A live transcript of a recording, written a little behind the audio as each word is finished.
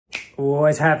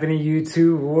What's happening,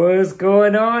 YouTube? What's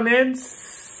going on? And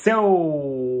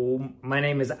so, my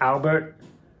name is Albert.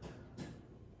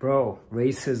 Bro,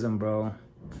 racism, bro.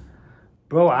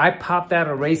 Bro, I popped out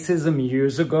of racism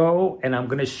years ago, and I'm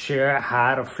gonna share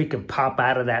how to freaking pop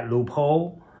out of that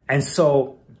loophole. And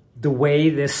so, the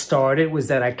way this started was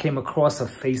that I came across a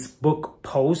Facebook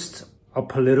post, a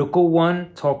political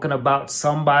one, talking about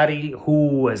somebody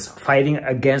who was fighting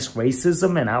against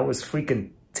racism, and I was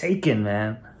freaking taken,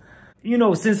 man. You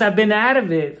know, since I've been out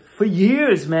of it for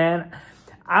years, man,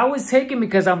 I was taken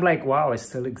because I'm like, wow, it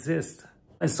still exists.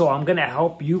 And so I'm going to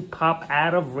help you pop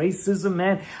out of racism,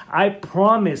 man. I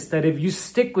promise that if you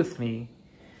stick with me,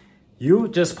 you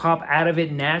just pop out of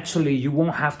it naturally. You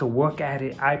won't have to work at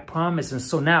it. I promise. And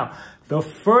so now the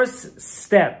first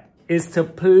step is to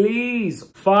please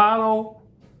follow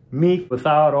me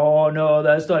without, oh, no,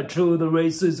 that's not true. The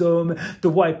racism, the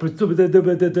white,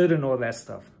 and all that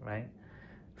stuff, right?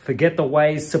 Forget the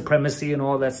white supremacy and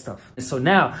all that stuff. So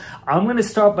now I'm going to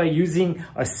start by using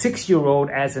a 6-year-old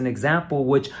as an example,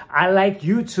 which I like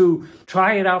you to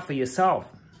try it out for yourself.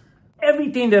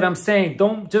 Everything that I'm saying,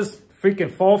 don't just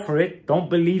freaking fall for it. Don't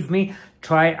believe me.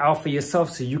 Try it out for yourself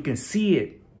so you can see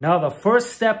it. Now, the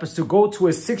first step is to go to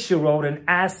a 6-year-old and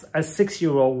ask a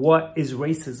 6-year-old, what is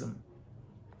racism?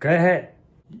 Go ahead.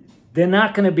 They're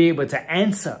not going to be able to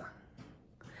answer,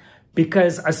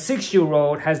 because a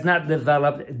 6-year-old has not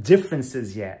developed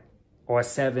differences yet, or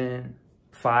 7,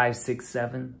 5, 6,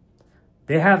 7.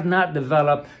 They have not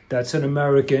developed, that's an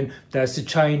American, that's a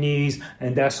Chinese,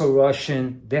 and that's a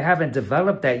Russian. They haven't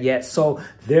developed that yet. So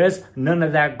there's none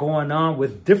of that going on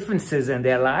with differences in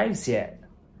their lives yet.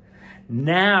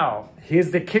 Now,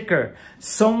 here's the kicker.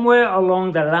 Somewhere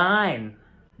along the line,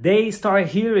 they start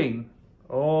hearing,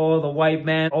 oh, the white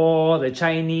man, or the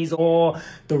Chinese, or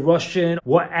the Russian,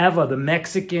 whatever, the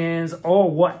Mexicans,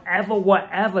 or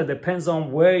whatever, depends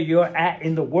on where you're at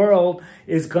in the world,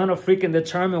 is gonna freaking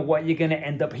determine what you're gonna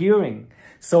end up hearing.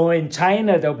 So in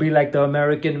China, they'll be like the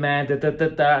American man,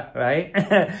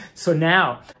 right? So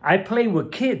now, I play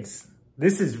with kids.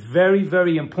 This is very,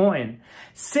 very important.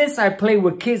 Since I play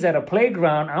with kids at a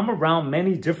playground, I'm around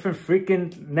many different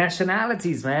freaking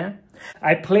nationalities, man.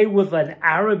 I play with an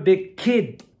Arabic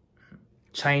kid,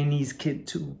 Chinese kid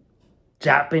too,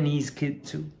 Japanese kid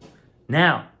too.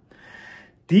 Now,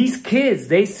 these kids,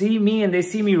 they see me and they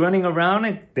see me running around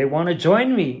and they want to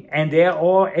join me and they're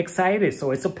all excited.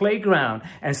 So it's a playground.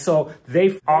 And so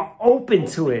they are open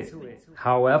to it.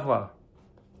 However,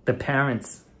 the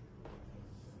parents,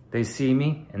 they see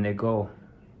me and they go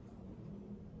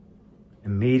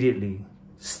immediately,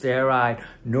 stare-eyed,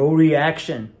 no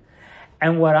reaction.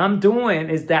 And what I'm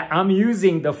doing is that I'm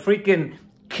using the freaking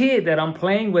kid that I'm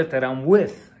playing with, that I'm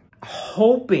with,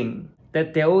 hoping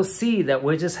that they will see that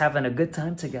we're just having a good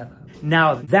time together.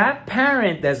 Now, that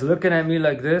parent that's looking at me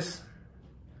like this,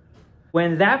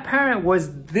 when that parent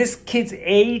was this kid's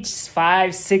age,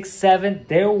 5, 6, 7,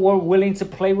 they were willing to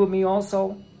play with me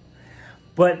also.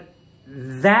 But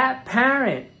that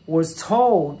parent was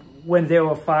told when they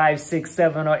were 5, 6,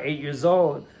 7, or 8 years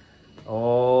old,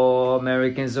 all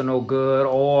Americans are no good,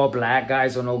 all black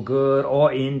guys are no good, all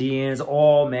Indians,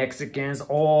 all Mexicans,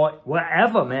 all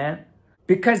whatever, man.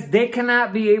 Because they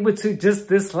cannot be able to just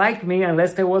dislike me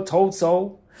unless they were told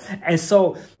so. And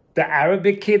so the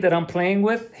Arabic kid that I'm playing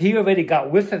with, he already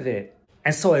got whiff of it.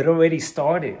 And so it already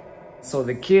started. So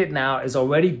the kid now is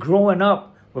already growing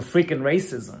up with freaking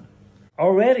racism.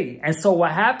 Already. And so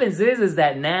what happens is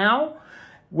that now,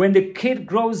 when the kid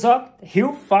grows up,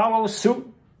 he'll follow suit.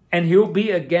 And he'll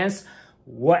be against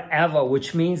whatever,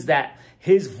 which means that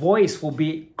his voice will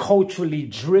be culturally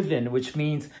driven, which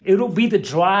means it'll be the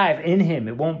drive in him.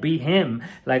 It won't be him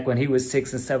like when he was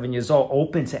 6 and 7 years old,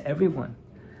 open to everyone.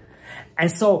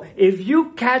 And so if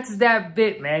you catch that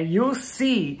bit, man, you'll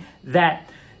see that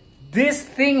this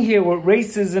thing here with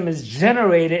racism is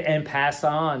generated and passed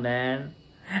on, man.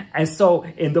 And so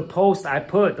in the post I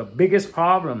put, the biggest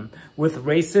problem with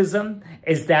racism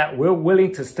is that we're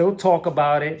willing to still talk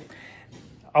about it,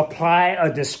 apply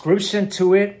a description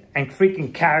to it, and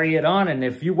freaking carry it on. And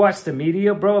if you watch the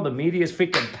media, bro, the media is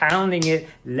freaking pounding it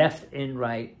left and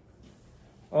right.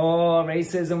 Oh,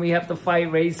 racism, we have to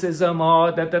fight racism.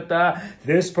 Oh,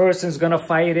 this person's gonna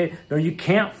fight it. No, you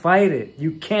can't fight it.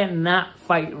 You cannot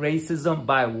fight racism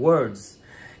by words.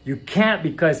 You can't,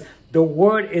 because the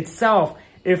word itself,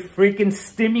 it freaking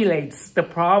stimulates the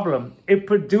problem. It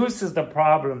produces the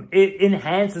problem. It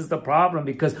enhances the problem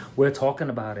because we're talking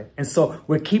about it. And so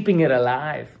we're keeping it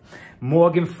alive.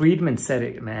 Morgan Freeman said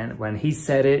it, man. When he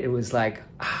said it, it was like,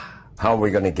 How are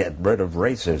we going to get rid of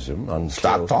racism?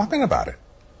 Stop talking about it.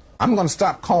 I'm going to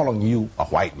stop calling you a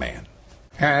white man.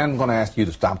 And I'm going to ask you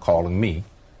to stop calling me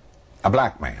a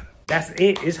black man. That's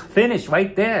it. It's finished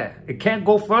right there. It can't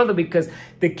go further because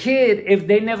the kid, if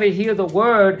they never hear the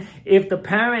word, if the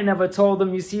parent never told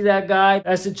them, you see that guy,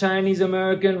 that's a Chinese,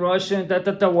 American, Russian,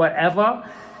 whatever,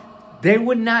 they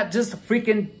would not just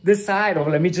freaking decide, oh,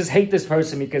 let me just hate this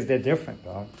person because they're different,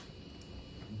 bro.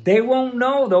 They won't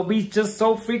know. They'll be just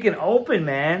so freaking open,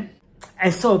 man.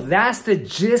 And so that's the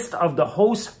gist of the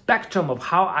whole spectrum of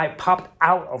how I popped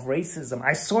out of racism.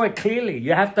 I saw it clearly.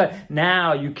 You have to,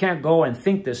 now you can't go and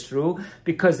think this through,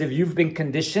 because if you've been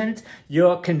conditioned,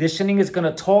 your conditioning is going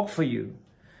to talk for you.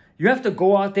 You have to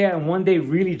go out there and one day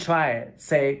really try it.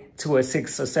 Say to a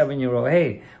 6 or 7 year old,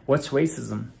 hey, what's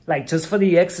racism? Like, just for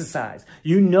the exercise.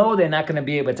 You know they're not going to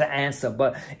be able to answer,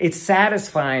 but it's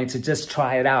satisfying to just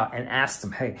try it out and ask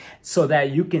them, hey, so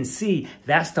that you can see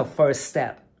that's the first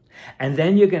step. And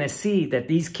then you're going to see that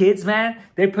these kids, man,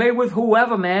 they play with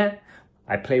whoever, man.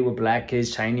 I play with black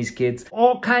kids, Chinese kids,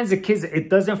 all kinds of kids. It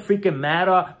doesn't freaking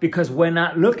matter because we're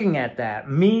not looking at that,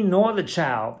 me nor the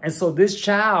child. And so this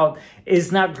child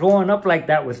is not growing up like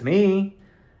that with me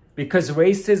because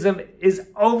racism is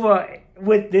over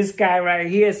with this guy right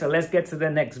here. So let's get to the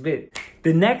next bit.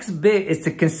 The next bit is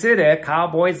to consider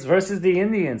Cowboys versus the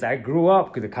Indians. I grew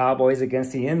up with the Cowboys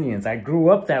against the Indians. I grew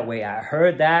up that way. I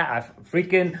heard that. I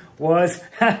freaking was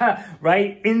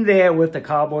right in there with the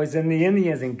Cowboys and the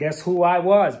Indians. And guess who I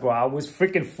was, bro? I was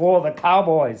freaking for the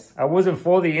Cowboys. I wasn't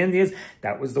for the Indians.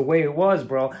 That was the way it was,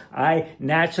 bro. I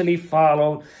naturally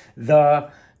followed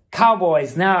the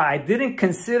Cowboys. Now, I didn't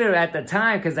consider at the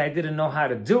time, because I didn't know how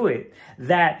to do it,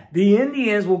 that the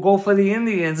Indians will go for the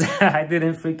Indians. I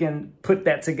didn't freaking put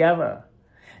that together.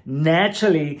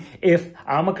 Naturally, if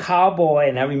I'm a cowboy,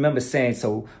 and I remember saying,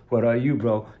 so what are you,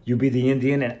 bro? You be the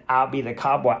Indian and I'll be the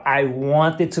cowboy. I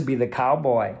wanted to be the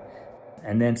cowboy.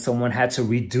 And then someone had to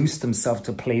reduce themselves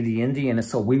to play the Indian. And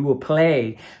so we will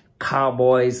play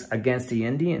Cowboys against the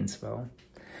Indians, bro.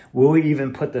 We'll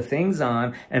even put the things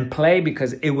on and play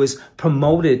because it was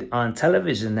promoted on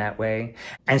television that way.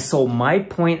 And so my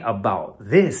point about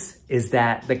this is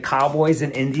that the Cowboys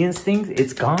and Indians thing,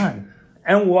 it's gone.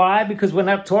 And why? Because we're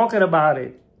not talking about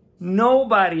it.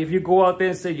 Nobody, if you go out there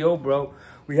and say, yo, bro,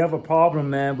 we have a problem,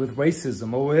 man, with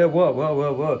racism. Oh, yeah,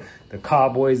 what? The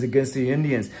Cowboys against the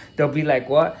Indians. They'll be like,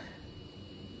 what?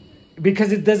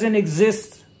 Because it doesn't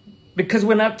exist. Because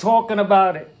we're not talking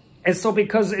about it. And so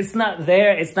because it's not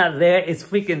there, it's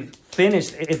freaking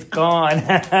finished, it's gone.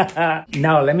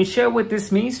 Now, let me share what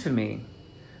this means for me.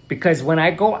 Because when I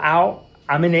go out,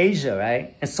 I'm in Asia,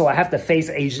 right? And so I have to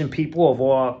face Asian people of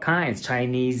all kinds,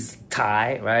 Chinese,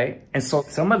 Thai, right? And so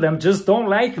some of them just don't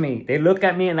like me. They look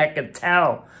at me and I can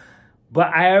tell.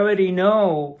 But I already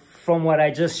know from what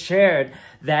I just shared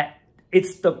that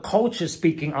it's the culture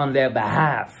speaking on their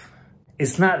behalf.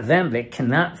 It's not them. They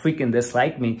cannot freaking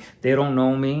dislike me. They don't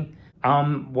know me.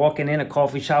 I'm walking in a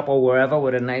coffee shop or wherever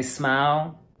with a nice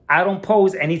smile. I don't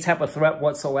pose any type of threat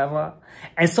whatsoever.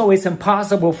 And so it's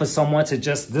impossible for someone to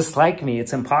just dislike me.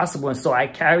 It's impossible. And so I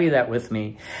carry that with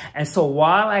me. And so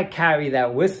while I carry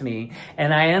that with me,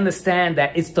 and I understand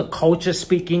that it's the culture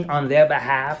speaking on their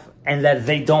behalf and that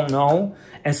they don't know,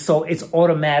 and so it's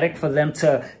automatic for them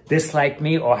to dislike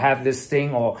me or have this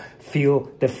thing or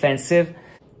feel defensive,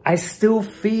 I still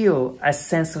feel a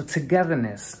sense of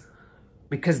togetherness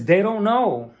because they don't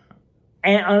know.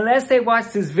 And unless they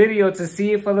watch this video to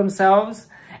see it for themselves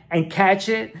and catch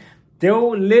it,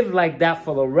 they'll live like that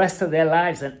for the rest of their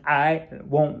lives. And I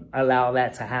won't allow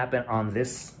that to happen on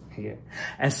this here.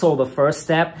 And so the first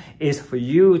step is for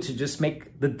you to just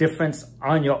make the difference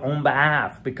on your own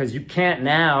behalf, because you can't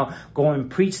now go and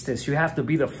preach this. You have to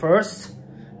be the first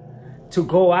to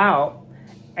go out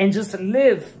and just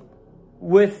live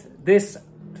with this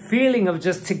feeling of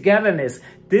just togetherness.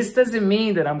 This doesn't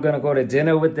mean that I'm going to go to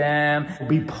dinner with them,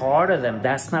 be part of them.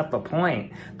 That's not the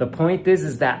point. The point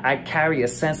is that I carry a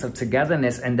sense of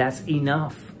togetherness, and that's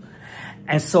enough.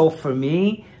 And so for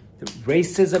me,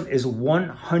 racism is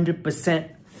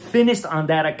 100% finished on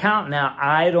that account. Now,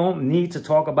 I don't need to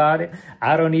talk about it.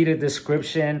 I don't need a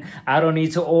description. I don't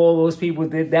need to, all those people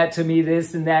did that to me,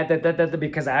 this and that,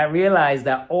 because I realize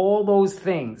that all those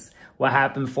things, what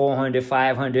happened 400,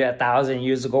 500, 1,000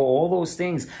 years ago, all those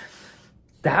things,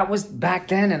 that was back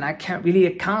then, and I can't really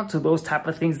account to those type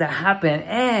of things that happen.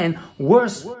 And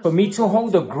worse, for me to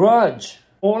hold a grudge,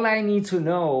 all I need to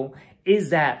know is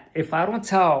that if I don't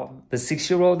tell the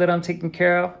 6-year-old that I'm taking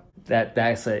care of, that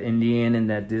that's an Indian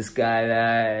and that this guy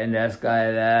that and that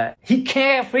guy that, he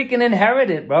can't freaking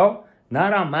inherit it, bro.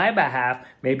 Not on my behalf.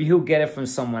 Maybe he'll get it from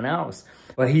someone else,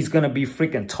 but he's going to be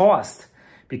freaking tossed.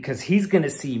 because he's going to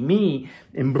see me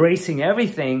embracing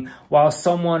everything while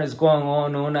someone is going, oh,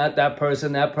 no, not that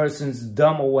person's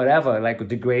dumb or whatever, like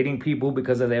degrading people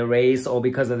because of their race or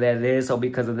because of their this or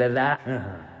because of their that.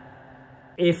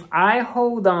 If I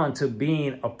hold on to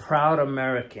being a proud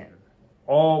American,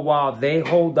 all while they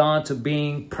hold on to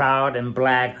being proud and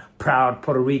black, proud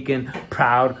Puerto Rican,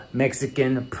 proud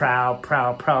Mexican, proud,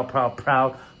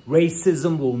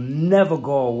 racism will never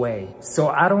go away. So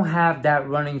I don't have that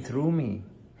running through me.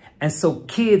 And so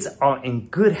kids are in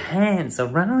good hands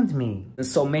around me. And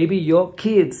so maybe your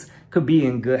kids could be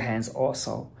in good hands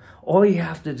also. All you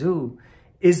have to do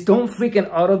is don't freaking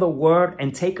utter the word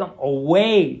and take them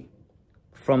away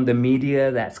from the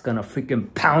media that's gonna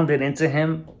freaking pound it into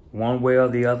him one way or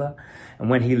the other.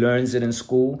 And when he learns it in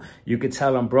school, you could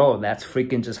tell him, bro, that's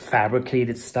freaking just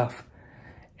fabricated stuff.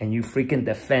 And you freaking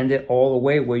defend it all the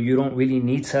way where you don't really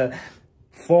need to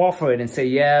fall for it and say,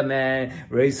 yeah, man,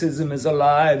 racism is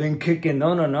alive and kicking.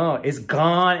 No. It's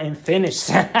gone and finished.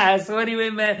 So anyway,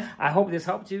 man, I hope this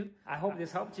helped you.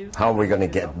 How are we going to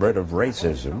get rid of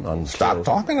racism? Stop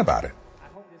talking about it.